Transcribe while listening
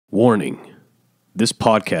Warning. This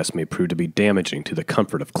podcast may prove to be damaging to the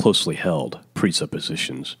comfort of closely held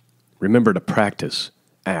presuppositions. Remember to practice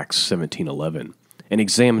Acts 17:11 and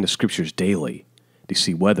examine the scriptures daily to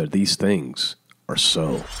see whether these things are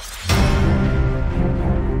so.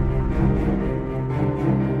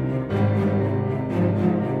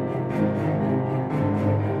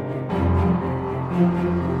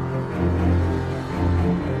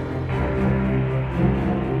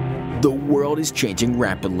 The world is changing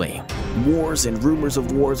rapidly. Wars and rumors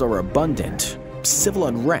of wars are abundant. Civil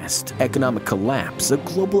unrest, economic collapse, a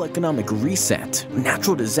global economic reset,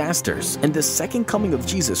 natural disasters, and the second coming of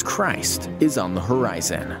Jesus Christ is on the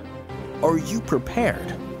horizon. Are you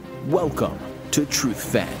prepared? Welcome to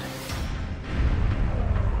Truth Fed.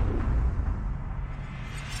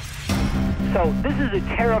 So this is a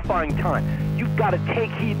terrifying time. You've got to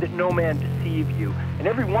take heed that no man deceive you. And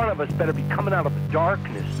every one of us better be coming out of the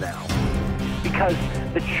darkness now. Because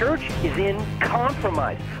the church is in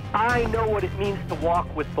compromise. I know what it means to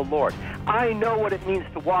walk with the Lord. I know what it means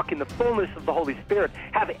to walk in the fullness of the Holy Spirit.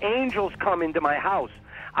 Have angels come into my house.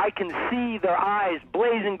 I can see their eyes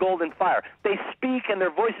blazing golden fire. They speak and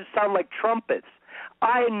their voices sound like trumpets.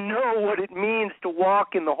 I know what it means to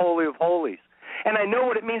walk in the Holy of Holies. And I know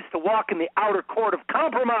what it means to walk in the outer court of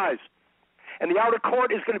compromise. And the outer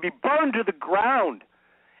court is going to be burned to the ground.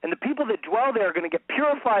 And the people that dwell there are going to get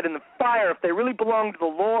purified in the fire if they really belong to the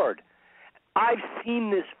Lord. I've seen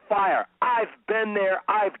this fire. I've been there.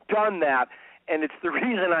 I've done that. And it's the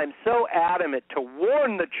reason I'm so adamant to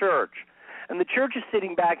warn the church. And the church is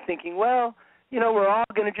sitting back thinking, well, we're all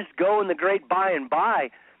going to just go in the great by and by,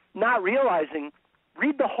 not realizing,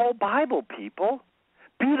 read the whole Bible, people.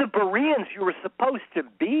 Be the Bereans you were supposed to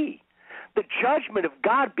be. The judgment of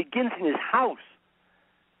God begins in his house.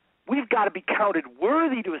 We've got to be counted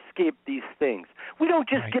worthy to escape these things. We don't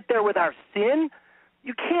just get there with our sin.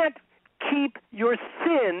 You can't keep your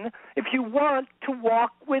sin if you want to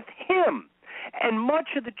walk with him. And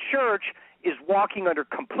much of the church is walking under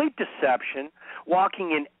complete deception,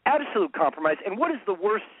 walking in absolute compromise. And what is the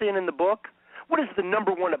worst sin in the book? What is the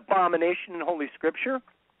number one abomination in Holy Scripture?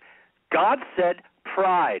 God said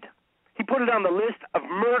pride. He put it on the list of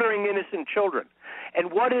murdering innocent children.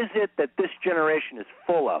 And what is it that this generation is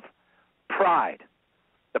full of? Pride.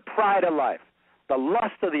 The pride of life, the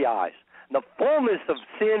lust of the eyes, the fullness of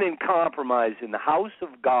sin and compromise in the house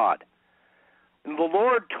of God. And the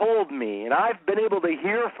Lord told me, and I've been able to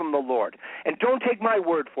hear from the Lord, and don't take my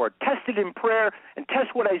word for it. Test it in prayer and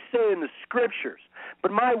test what I say in the Scriptures.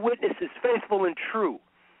 But my witness is faithful and true.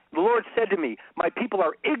 The Lord said to me, my people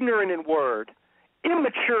are ignorant in word,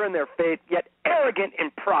 immature in their faith, yet arrogant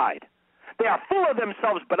in pride. They are full of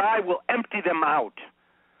themselves, but I will empty them out.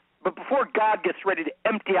 But before God gets ready to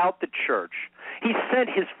empty out the church, he sent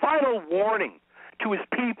his final warning to his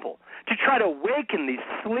people to try to awaken the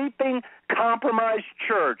sleeping, compromised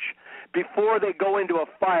church before they go into a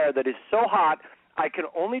fire that is so hot, I can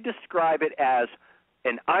only describe it as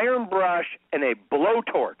an iron brush and a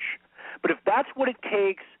blowtorch. But if that's what it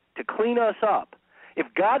takes to clean us up,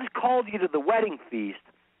 if God's called you to the wedding feast,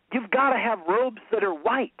 you've got to have robes that are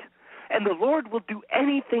white. And the Lord will do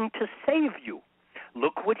anything to save you.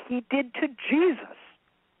 Look what he did to Jesus.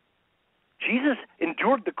 Jesus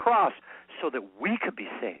endured the cross so that we could be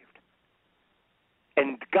saved.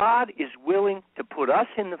 And God is willing to put us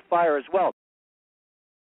in the fire as well.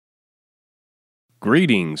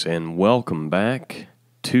 Greetings and welcome back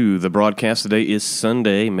to the broadcast. Today is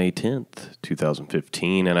Sunday, May 10th,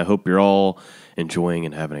 2015, and I hope you're all enjoying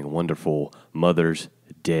and having a wonderful Mother's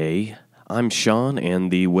Day. I'm Sean,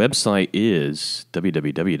 and the website is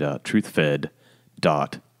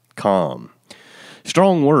www.truthfed.com.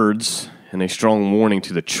 Strong words and a strong warning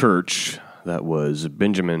to the church. That was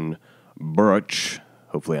Benjamin Burch.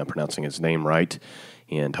 Hopefully I'm pronouncing his name right,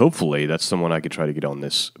 and hopefully that's someone I could try to get on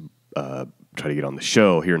this the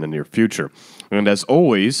show here in the near future. And as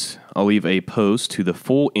always, I'll leave a post to the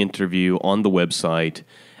full interview on the website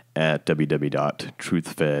at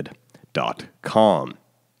www.truthfed.com.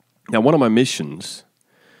 Now, one of my missions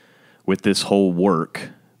with this whole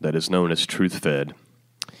work that is known as TruthFed,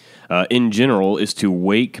 in general, is to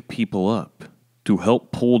wake people up, to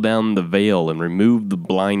help pull down the veil and remove the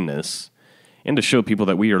blindness, and to show people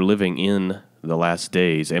that we are living in the last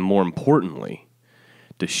days, and more importantly,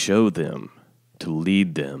 to show them, to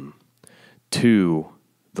lead them to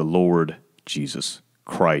the Lord Jesus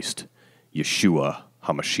Christ, Yeshua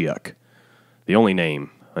HaMashiach, the only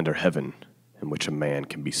name under heaven in which a man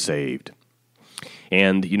can be saved.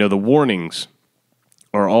 And, the warnings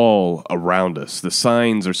are all around us. The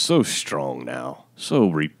signs are so strong now, so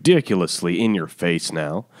ridiculously in your face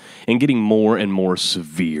now and getting more and more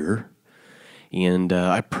severe. And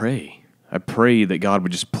I pray that God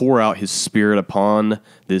would just pour out his Spirit upon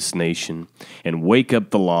this nation and wake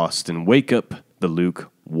up the lost and wake up the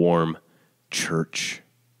lukewarm church.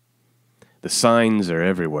 The signs are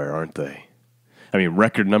everywhere, aren't they? I mean,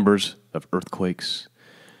 record numbers of earthquakes.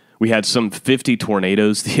 We had some 50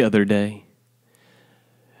 tornadoes the other day.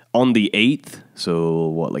 On the 8th, so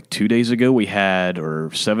like 2 days ago, we had, or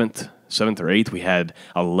 7th or 8th, we had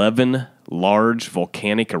 11 large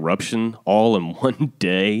volcanic eruption all in one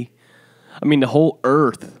day. I mean, the whole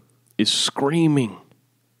earth is screaming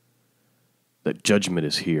that judgment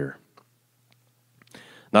is here.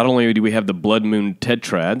 Not only do we have the blood moon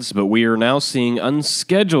tetrads, but we are now seeing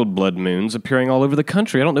unscheduled blood moons appearing all over the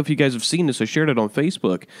country. I don't know if you guys have seen this. I shared it on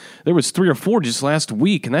Facebook. There was 3 or 4 just last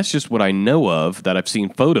week, and that's just what I know of that I've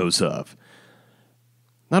seen photos of.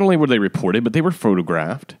 Not only were they reported, but they were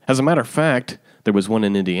photographed. As a matter of fact, there was one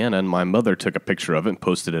in Indiana, and my mother took a picture of it and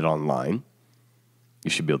posted it online. You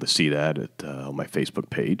should be able to see that on my Facebook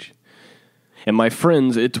page. And my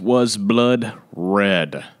friends, it was blood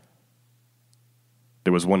red.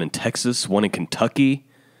 There was one in Texas, one in Kentucky.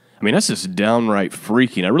 I mean, that's just downright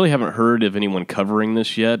freaking. I really haven't heard of anyone covering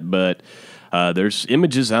this yet, but there's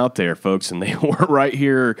images out there, folks, and they were right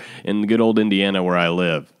here in good old Indiana where I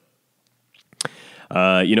live.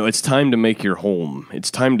 It's time to make your home. It's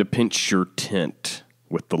time to pinch your tent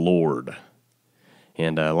with the Lord.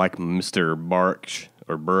 And like Mr. Burch,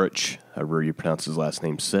 however you pronounce his last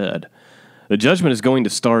name, said, the judgment is going to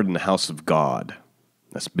start in the house of God.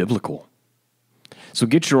 That's biblical. So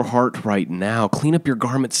get your heart right now. Clean up your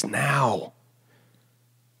garments now.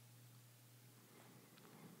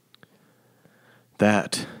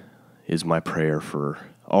 That is my prayer for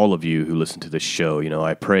all of you who listen to this show.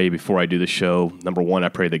 I pray before I do the show, number one, I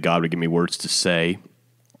pray that God would give me words to say.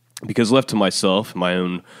 Because left to myself, my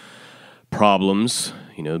own problems,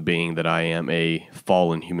 being that I am a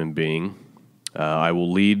fallen human being, I will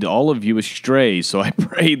lead all of you astray. So I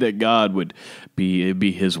pray that God would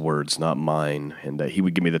be his words, not mine, and that he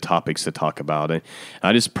would give me the topics to talk about. And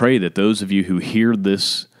I just pray that those of you who hear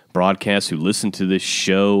this broadcast, who listen to this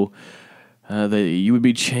show, that you would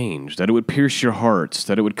be changed, that it would pierce your hearts,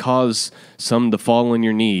 that it would cause some to fall on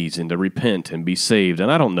your knees and to repent and be saved.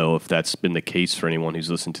 And I don't know if that's been the case for anyone who's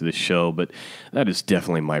listened to this show, but that is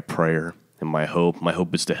definitely my prayer and my hope. My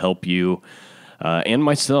hope is to help you and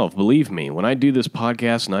myself. Believe me, when I do this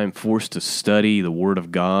podcast and I'm forced to study the Word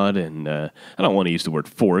of God, and I don't want to use the word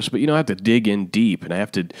force, but I have to dig in deep and I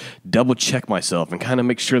have to double check myself and kind of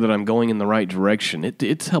make sure that I'm going in the right direction.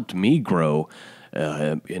 It's helped me grow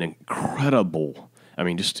an incredible,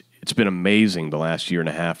 it's been amazing the last year and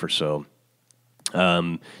a half or so.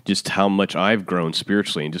 Just how much I've grown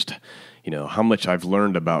spiritually and just, how much I've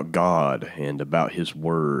learned about God and about His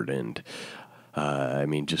Word and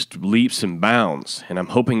just leaps and bounds, and I'm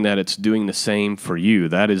hoping that it's doing the same for you.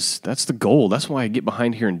 That's the goal. That's why I get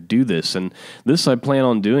behind here and do this, and this I plan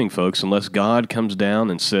on doing, folks, unless God comes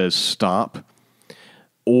down and says stop,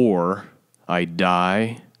 or I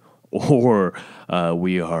die, or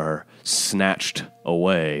we are snatched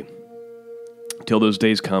away. Till those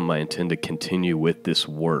days come, I intend to continue with this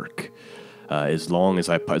work as long as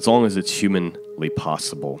it's humanly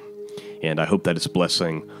possible, and I hope that it's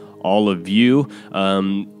blessing all of you.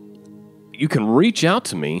 You can reach out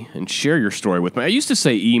to me and share your story with me. I used to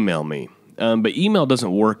say email me, but email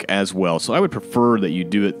doesn't work as well, so I would prefer that you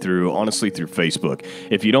do it through Facebook.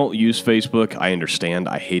 If you don't use Facebook, I understand.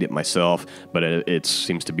 I hate it myself, but it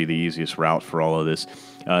seems to be the easiest route for all of this.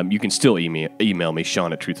 You can still email me,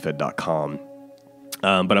 Sean@truthfed.com.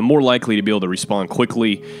 But I'm more likely to be able to respond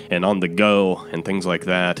quickly and on the go and things like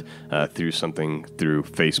that through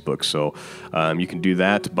Facebook. So you can do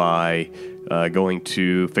that by going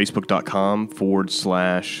to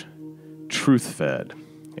facebook.com/truthfed.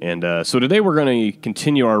 And so today we're going to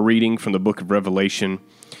continue our reading from the book of Revelation.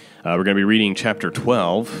 We're going to be reading chapter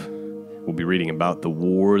 12. We'll be reading about the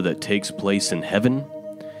war that takes place in heaven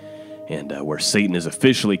and where Satan is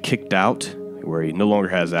officially kicked out, where he no longer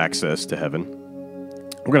has access to heaven.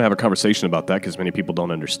 We're going to have a conversation about that because many people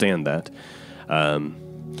don't understand that.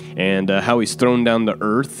 And how he's thrown down to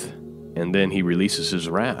earth, and then he releases his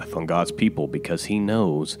wrath on God's people because he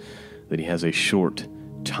knows that he has a short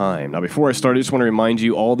time. Now, before I start, I just want to remind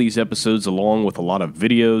you all these episodes, along with a lot of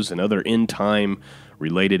videos and other end-time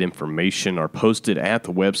related information are posted at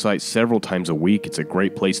the website several times a week. It's a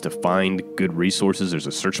great place to find good resources. There's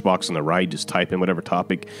a search box on the right. Just type in whatever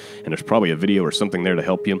topic, and there's probably a video or something there to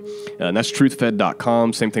help you. And that's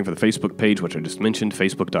truthfed.com. Same thing for the Facebook page, which I just mentioned,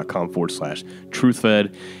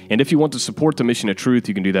 facebook.com/truthfed. And if you want to support the mission of truth,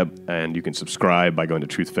 you can do that, and you can subscribe by going to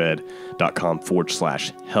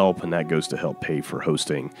truthfed.com/help, and that goes to help pay for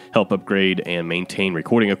hosting, help upgrade and maintain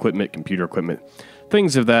recording equipment, computer equipment,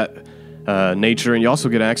 things of that nature. And you also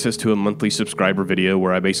get access to a monthly subscriber video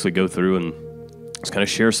where I basically go through and just kind of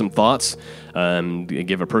share some thoughts,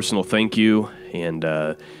 give a personal thank you, and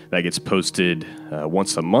that gets posted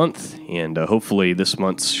once a month, and hopefully this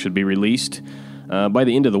month should be released by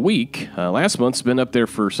the end of the week. Last month's been up there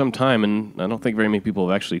for some time, and I don't think very many people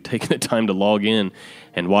have actually taken the time to log in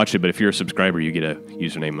and watch it, but if you're a subscriber, you get a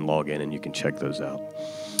username and log in, and you can check those out.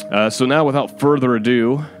 So now, without further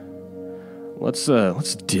ado, let's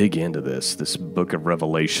dig into this book of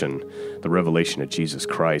Revelation, the revelation of Jesus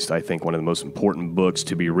Christ. I think one of the most important books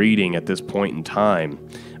to be reading at this point in time.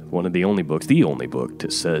 One of the only book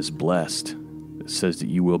that says blessed. It says that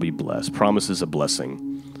you will be blessed. Promises a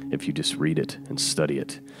blessing if you just read it and study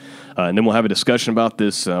it. And then we'll have a discussion about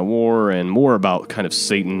this war and more about kind of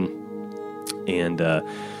Satan and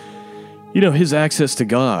his access to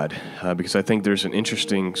God, because I think there's some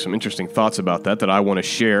interesting thoughts about that I want to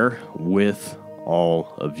share with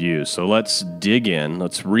all of you. So let's dig in.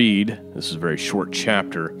 Let's read. This is a very short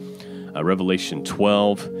chapter, Revelation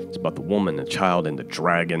 12. It's about the woman, the child, and the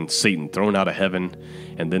dragon, Satan thrown out of heaven,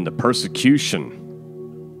 and then the persecution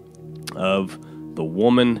of the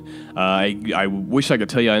woman. I wish I could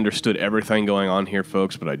tell you I understood everything going on here,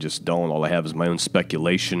 folks, but I just don't. All I have is my own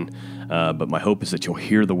speculation. But my hope is that you'll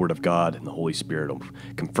hear the Word of God, and the Holy Spirit will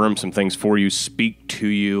confirm some things for you, speak to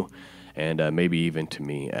you, and maybe even to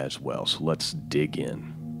me as well. So let's dig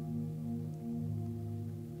in.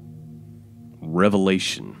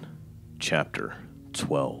 Revelation chapter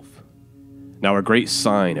 12. Now a great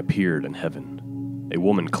sign appeared in heaven, a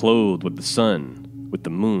woman clothed with the sun, with the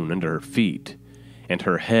moon under her feet, and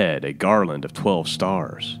her head a garland of 12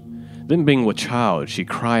 stars. Then being with child, she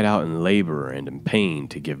cried out in labor and in pain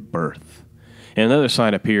to give birth. And another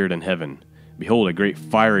sign appeared in heaven. Behold, a great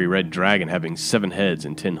fiery red dragon having 7 heads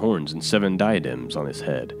and 10 horns and 7 diadems on his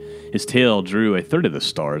head. His tail drew a third of the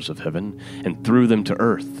stars of heaven and threw them to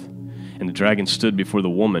earth. And the dragon stood before the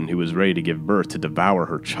woman who was ready to give birth to devour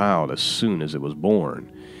her child as soon as it was born.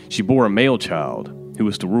 She bore a male child who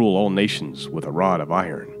was to rule all nations with a rod of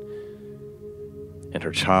iron. And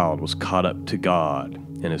her child was caught up to God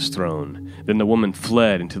and his throne. Then the woman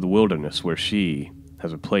fled into the wilderness, where she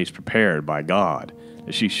has a place prepared by God,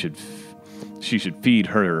 that she should feed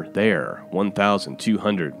her there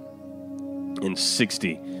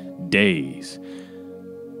 1,260 days.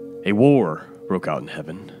 A war broke out in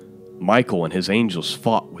heaven. Michael and his angels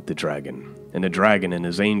fought with the dragon, and the dragon and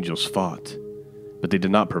his angels fought, but they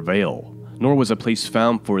did not prevail, nor was a place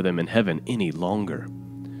found for them in heaven any longer.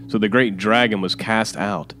 So the great dragon was cast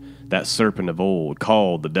out, that serpent of old,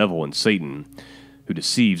 called the devil and Satan, who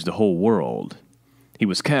deceives the whole world. He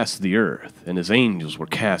was cast to the earth, and his angels were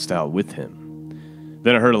cast out with him.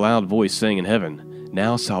 Then I heard a loud voice saying in heaven,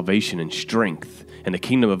 Now salvation and strength, and the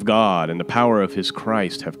kingdom of God, and the power of his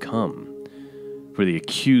Christ have come. For the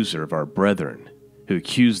accuser of our brethren, who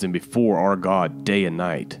accused them before our God day and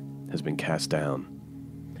night, has been cast down.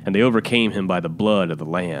 And they overcame him by the blood of the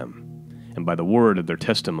Lamb, and by the word of their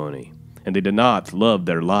testimony, and they did not love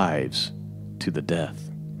their lives to the death.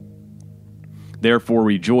 Therefore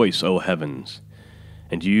rejoice, O heavens,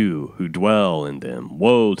 and you who dwell in them.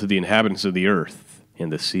 Woe to the inhabitants of the earth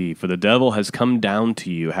and the sea, for the devil has come down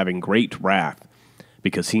to you, having great wrath,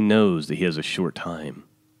 because he knows that he has a short time.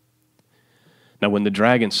 Now when the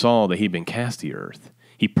dragon saw that he had been cast to the earth,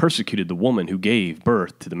 he persecuted the woman who gave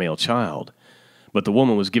birth to the male child. But the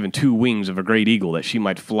woman was given 2 wings of a great eagle, that she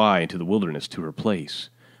might fly into the wilderness to her place,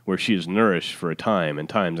 where she is nourished for a time and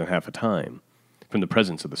times and half a time, from the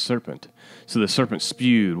presence of the serpent. So the serpent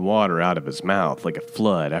spewed water out of his mouth like a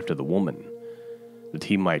flood after the woman, that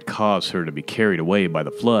he might cause her to be carried away by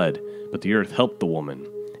the flood. But the earth helped the woman,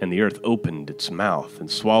 and the earth opened its mouth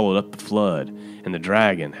and swallowed up the flood, and the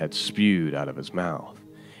dragon had spewed out of his mouth.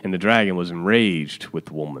 And the dragon was enraged with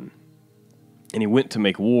the woman, and he went to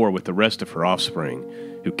make war with the rest of her offspring,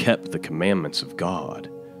 who kept the commandments of God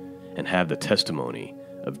and have the testimony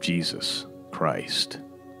of Jesus Christ.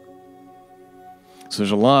 So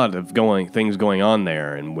there's a lot of things going on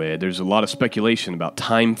there, and there's a lot of speculation about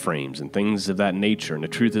time frames and things of that nature. And the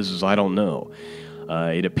truth is I don't know.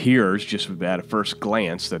 It appears, just at a first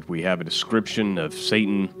glance, that we have a description of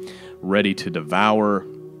Satan ready to devour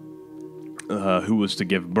who was to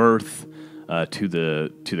give birth to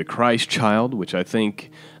the Christ child, which I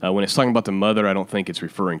think when it's talking about the mother, I don't think it's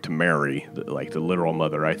referring to Mary, like the literal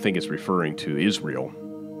mother. I think it's referring to Israel.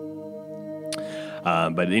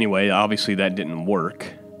 But anyway, obviously that didn't work,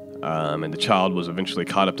 and the child was eventually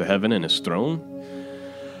caught up to heaven in his throne.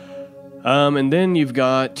 And then you've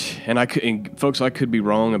got, folks, I could be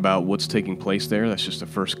wrong about what's taking place there. That's just a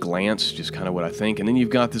first glance, just kind of what I think. And then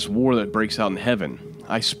you've got this war that breaks out in heaven.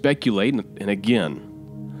 I speculate, and again,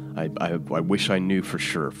 I wish I knew for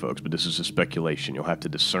sure, folks, but this is a speculation. You'll have to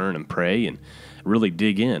discern and pray and really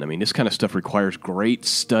dig in. I mean, this kind of stuff requires great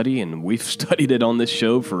study, and we've studied it on this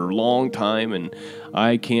show for a long time, and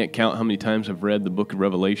I can't count how many times I've read the book of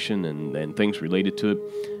Revelation and things related to it,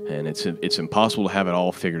 and it's impossible to have it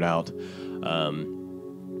all figured out.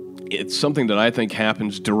 It's something that I think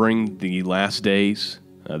happens during the last days,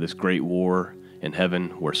 this great war in heaven,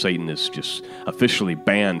 where Satan is just officially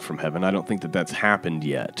banned from heaven. I don't think that that's happened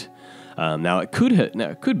yet. Now it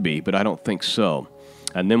could be, but I don't think so.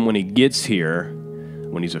 And then when he gets here,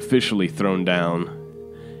 when he's officially thrown down,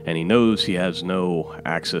 and he knows he has no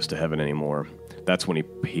access to heaven anymore, that's when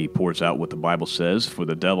he pours out what the Bible says, "For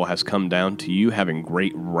the devil has come down to you having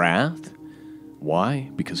great wrath." Why?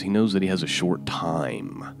 Because he knows that he has a short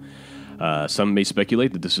time. Some may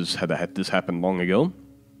speculate that this happened long ago.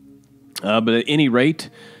 But at any rate,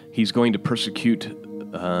 he's going to persecute,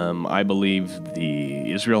 I believe,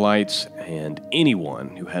 the Israelites and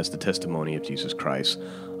anyone who has the testimony of Jesus Christ,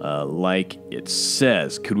 like it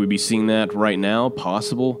says. Could we be seeing that right now?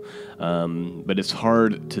 Possible, but it's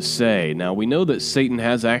hard to say. Now, we know that Satan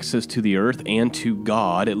has access to the earth and to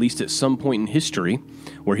God, at least at some point in history,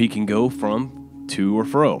 where he can go from to or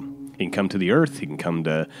fro. He can come to the earth, he can come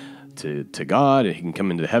to God, he can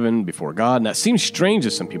come into heaven before God. And that seems strange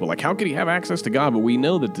to some people. Like, how could he have access to God? But we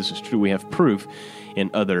know that this is true. We have proof in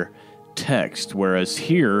other texts. Whereas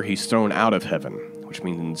here, he's thrown out of heaven, which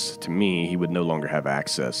means to me he would no longer have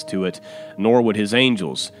access to it, nor would his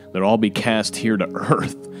angels. They'll all be cast here to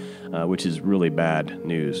earth, which is really bad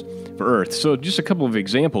news for earth. So just a couple of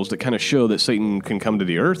examples that kind of show that Satan can come to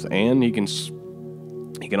the earth, and he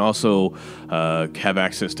can also have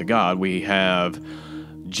access to God. We have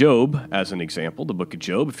Job, as an example, the book of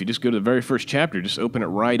Job. If you just go to the very first chapter, just open it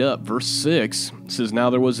right up. Verse 6 says, "Now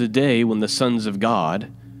there was a day when the sons of God,"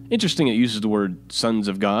 interesting, it uses the word sons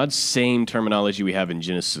of God, same terminology we have in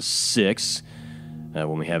Genesis 6,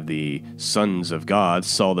 when we have the sons of God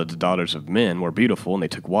saw that the daughters of men were beautiful, and they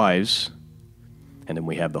took wives. And then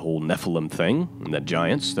we have the whole Nephilim thing, and the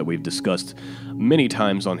giants that we've discussed many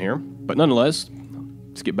times on here. But nonetheless,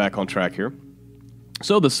 let's get back on track here.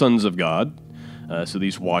 So the sons of God, so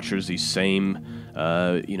these watchers, these same,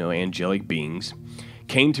 angelic beings,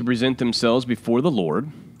 came to present themselves before the Lord,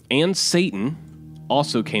 and Satan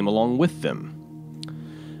also came along with them.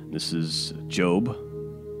 This is Job,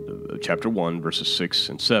 chapter 1, verses 6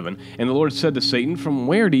 and 7. "And the Lord said to Satan, 'From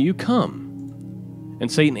where do you come?'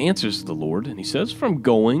 And Satan answers the Lord, and he says, 'From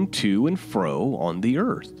going to and fro on the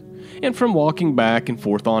earth, and from walking back and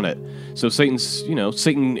forth on it.'" So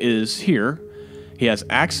Satan is here. He has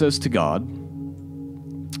access to God.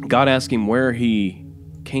 God asked him where he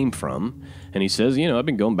came from, and he says, "I've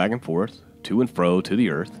been going back and forth, to and fro, to the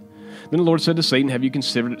earth." Then the Lord said to Satan, "Have you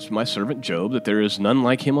considered my servant Job, that there is none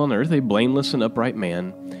like him on earth, a blameless and upright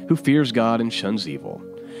man, who fears God and shuns evil?"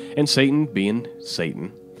 And Satan, being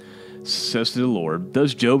Satan, says to the Lord,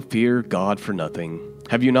 "Does Job fear God for nothing?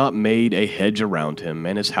 Have you not made a hedge around him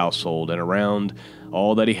and his household, and around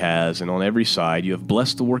all that he has, and on every side you have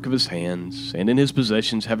blessed the work of his hands, and in his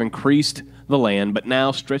possessions have increased the land? But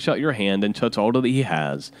now stretch out your hand and touch all that he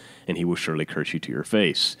has, and he will surely curse you to your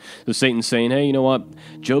face." So Satan's saying, hey, you know what?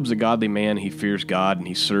 Job's a godly man. He fears God, and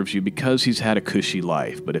he serves you because he's had a cushy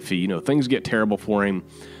life. But if things get terrible for him,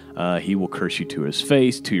 he will curse you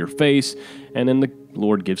to your face. And then the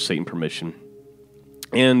Lord gives Satan permission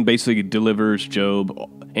and basically delivers Job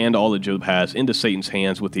and all that Job has into Satan's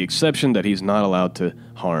hands, with the exception that he's not allowed to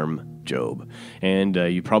harm Job. And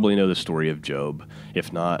you probably know the story of Job.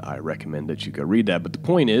 If not, I recommend that you go read that. But the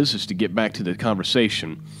point is to get back to the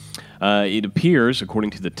conversation. It appears,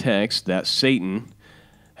 according to the text, that Satan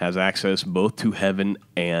has access both to heaven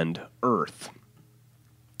and earth.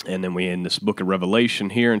 And then in this book of Revelation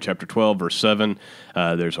here in chapter 12, verse 7,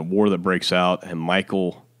 there's a war that breaks out, and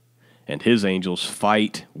Michael and his angels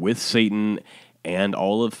fight with Satan and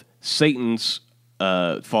all of Satan's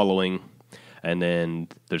following. And then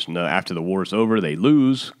after the war is over, they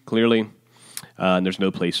lose, clearly. And there's no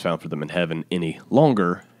place found for them in heaven any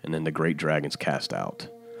longer. And then the great dragon's cast out.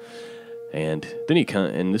 And then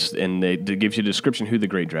it gives you a description who the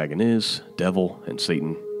great dragon is, devil and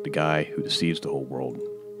Satan. the guy who deceives the whole world.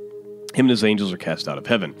 Him and his angels are cast out of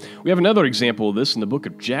heaven. We have another example of this in the book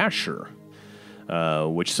of Jasher,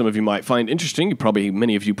 which some of you might find interesting.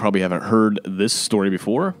 Many of you probably haven't heard this story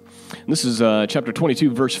before. And this is chapter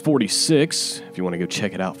 22, verse 46, if you want to go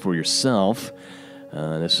check it out for yourself.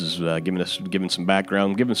 This is giving some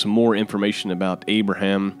background, giving some more information about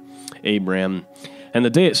Abram. And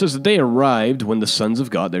it says the day arrived when the sons of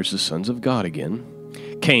God, there's the sons of God again,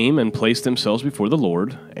 came and placed themselves before the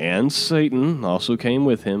Lord, and Satan also came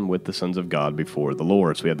with him with the sons of God before the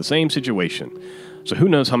Lord. So we had the same situation. So who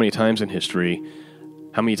knows how many times in history,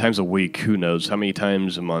 how many times a week, who knows how many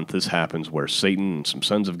times a month this happens where Satan and some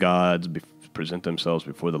sons of God present themselves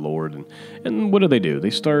before the Lord. And what do?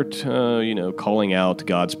 They start, calling out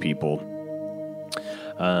God's people,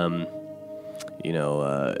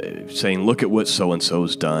 saying, look at what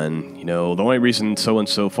so-and-so's done. The only reason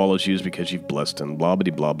so-and-so follows you is because you've blessed him, blah,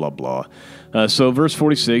 blah, blah, blah. So verse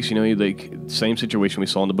 46, same situation we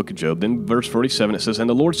saw in the book of Job. Then verse 47, it says, and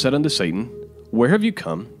the Lord said unto Satan, where have you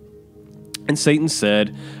come? And Satan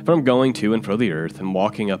said, from going to and fro the earth and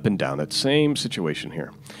walking up and down. That same situation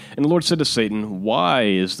here. And the Lord said to Satan, why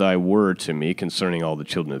is thy word to me concerning all the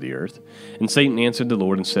children of the earth? And Satan answered the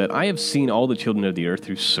Lord and said, I have seen all the children of the earth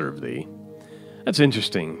who serve thee. That's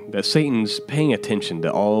interesting, that Satan's paying attention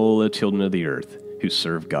to all the children of the earth who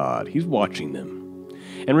serve God. He's watching them.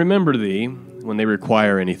 And remember thee, when they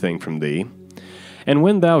require anything from thee. And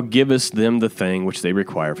when thou givest them the thing which they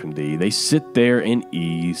require from thee, they sit there in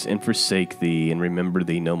ease and forsake thee and remember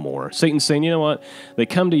thee no more. Satan's saying, you know what? They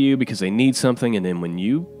come to you because they need something, and then when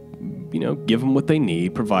you give them what they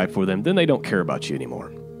need, provide for them, then they don't care about you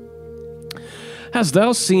anymore. Hast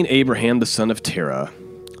thou seen Abraham the son of Terah,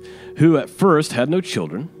 who at first had no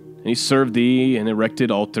children, and he served thee and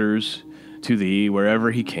erected altars to thee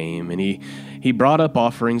wherever he came, and he brought up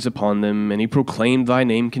offerings upon them, and he proclaimed thy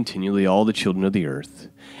name continually all the children of the earth.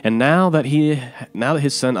 And now that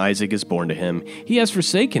his son Isaac is born to him, he has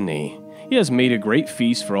forsaken thee. He has made a great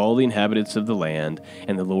feast for all the inhabitants of the land,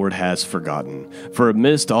 and the Lord has forgotten. For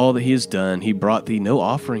amidst all that he has done, he brought thee no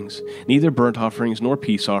offerings, neither burnt offerings, nor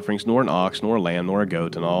peace offerings, nor an ox, nor a lamb, nor a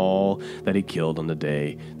goat, and all that he killed on the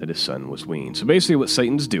day that his son was weaned. So basically what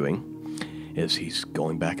Satan's doing is he's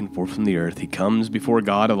going back and forth from the earth. He comes before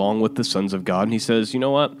God along with the sons of God, and he says, you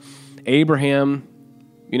know what? Abraham,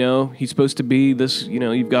 he's supposed to be this,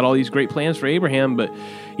 you've got all these great plans for Abraham, but,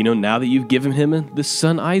 now that you've given him this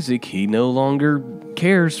son Isaac, he no longer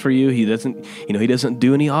cares for you. He doesn't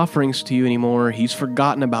do any offerings to you anymore. He's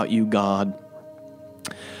forgotten about you, God.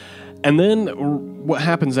 And then what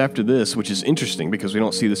happens after this, which is interesting because we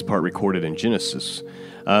don't see this part recorded in Genesis,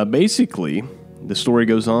 basically the story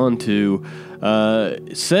goes on to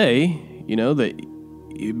say,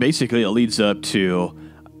 that basically it leads up to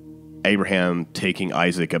Abraham taking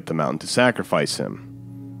Isaac up the mountain to sacrifice him.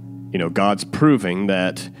 God's proving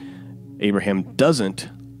that Abraham doesn't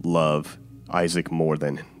love Isaac more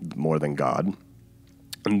than God,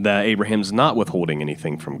 and that Abraham's not withholding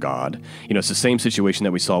anything from God. It's the same situation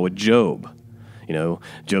that we saw with Job.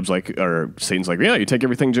 Satan's like, yeah, you take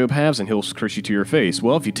everything Job has and he'll curse you to your face.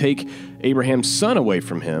 Well, if you take Abraham's son away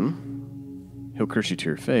from him, he'll curse you to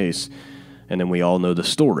your face. And then we all know the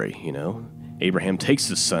story, Abraham takes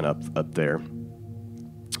his son up there.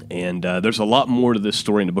 And there's a lot more to this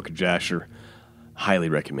story in the book of Jasher. Highly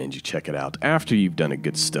recommend you check it out after you've done a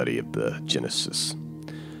good study of the Genesis,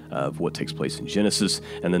 of what takes place in Genesis.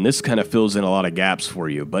 And then this kind of fills in a lot of gaps for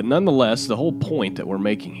you. But nonetheless, the whole point that we're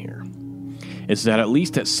making here is that at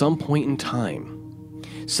least at some point in time,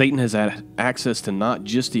 Satan has had access to not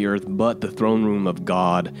just the earth, but the throne room of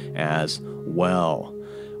God as well.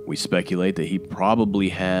 We speculate that he probably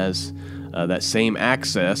has that same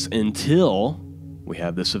access until we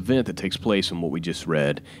have this event that takes place in what we just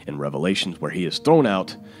read in Revelations, where he is thrown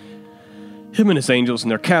out, him and his angels,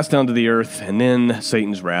 and they're cast down to the earth, and then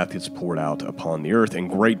Satan's wrath is poured out upon the earth, and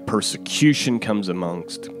great persecution comes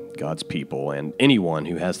amongst God's people and anyone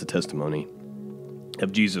who has the testimony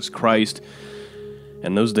of Jesus Christ.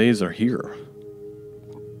 And those days are here.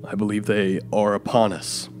 I believe they are upon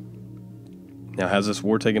us. Now, has this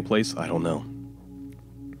war taken place? I don't know.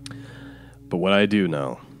 But what I do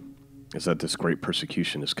know is that this great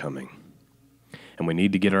persecution is coming, and we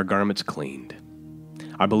need to get our garments cleaned.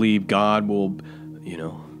 I believe God will,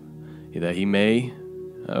 that he may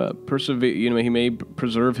persevere, he may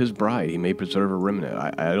preserve his bride. He may preserve a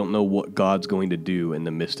remnant. I don't know what God's going to do in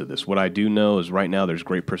the midst of this. What I do know is right now there's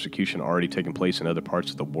great persecution already taking place in other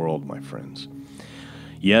parts of the world, my friends.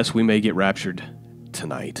 Yes, we may get raptured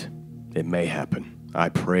tonight. It may happen. I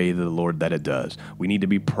pray to the Lord that it does. We need to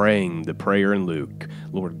be praying the prayer in Luke.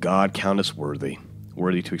 Lord God, count us worthy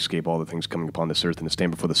worthy to escape all the things coming upon this earth and to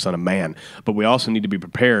stand before the Son of Man. But we also need to be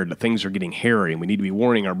prepared that things are getting hairy, and we need to be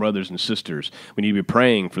warning our brothers and sisters. We need to be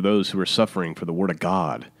praying for those who are suffering for the Word of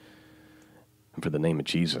God and for the name of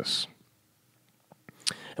Jesus.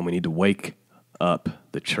 And we need to wake up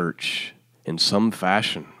the church in some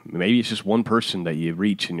fashion. Maybe it's just one person that you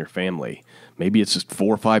reach in your family. Maybe it's just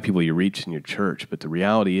 4 or 5 people you reach in your church. But the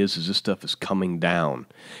reality is this stuff is coming down.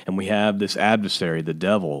 And we have this adversary, the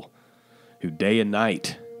devil, who day and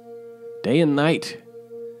night,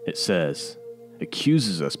 it says,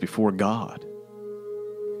 accuses us before God.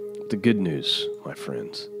 The good news, my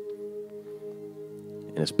friends,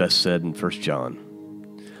 and it's best said in 1 John,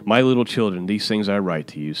 my little children, these things I write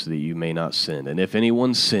to you so that you may not sin. And if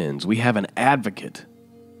anyone sins, we have an advocate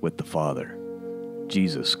with the Father,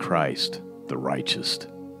 Jesus Christ, the righteous.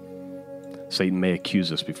 Satan may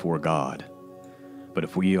accuse us before God, but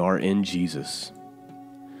if we are in Jesus,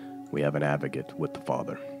 we have an advocate with the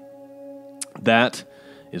Father. That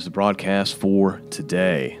is the broadcast for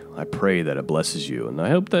today. I pray that it blesses you, and I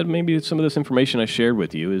hope that maybe some of this information I shared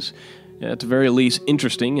with you is at the very least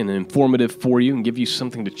interesting and informative for you and give you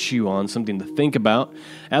something to chew on, something to think about.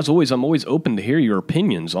 As always, I'm always open to hear your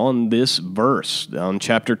opinions on this verse, on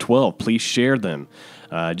chapter 12. Please share them.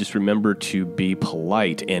 Just remember to be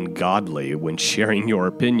polite and godly when sharing your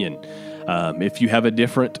opinion. If you have a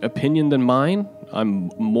different opinion than mine,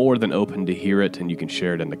 I'm more than open to hear it, and you can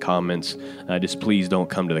share it in the comments. Just please don't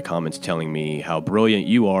come to the comments telling me how brilliant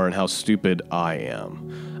you are and how stupid I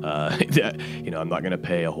am. I'm not going to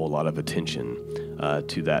pay a whole lot of attention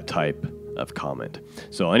to that type of comment.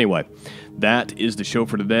 So anyway, that is the show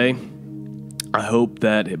for today. I hope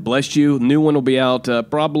that it blessed you. New one will be out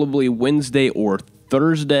probably Wednesday or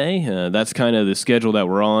Thursday. That's kind of the schedule that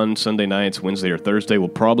we're on. Sunday nights, Wednesday or Thursday. We'll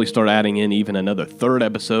probably start adding in even another third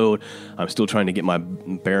episode. I'm still trying to get my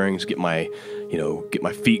bearings, get my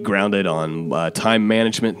feet grounded on time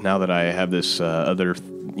management now that I have this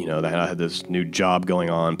that I had this new job going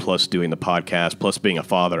on, plus doing the podcast, plus being a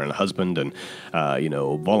father and a husband, and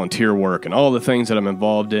volunteer work and all the things that I'm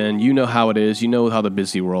involved in. You know how it is. You know how the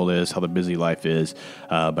busy world is, how the busy life is.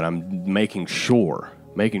 But I'm making sure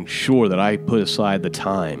that I put aside the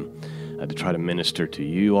time to try to minister to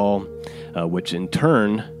you all, which in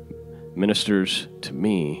turn ministers to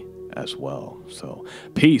me as well. So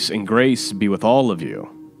peace and grace be with all of you,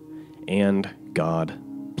 and God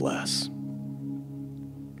bless.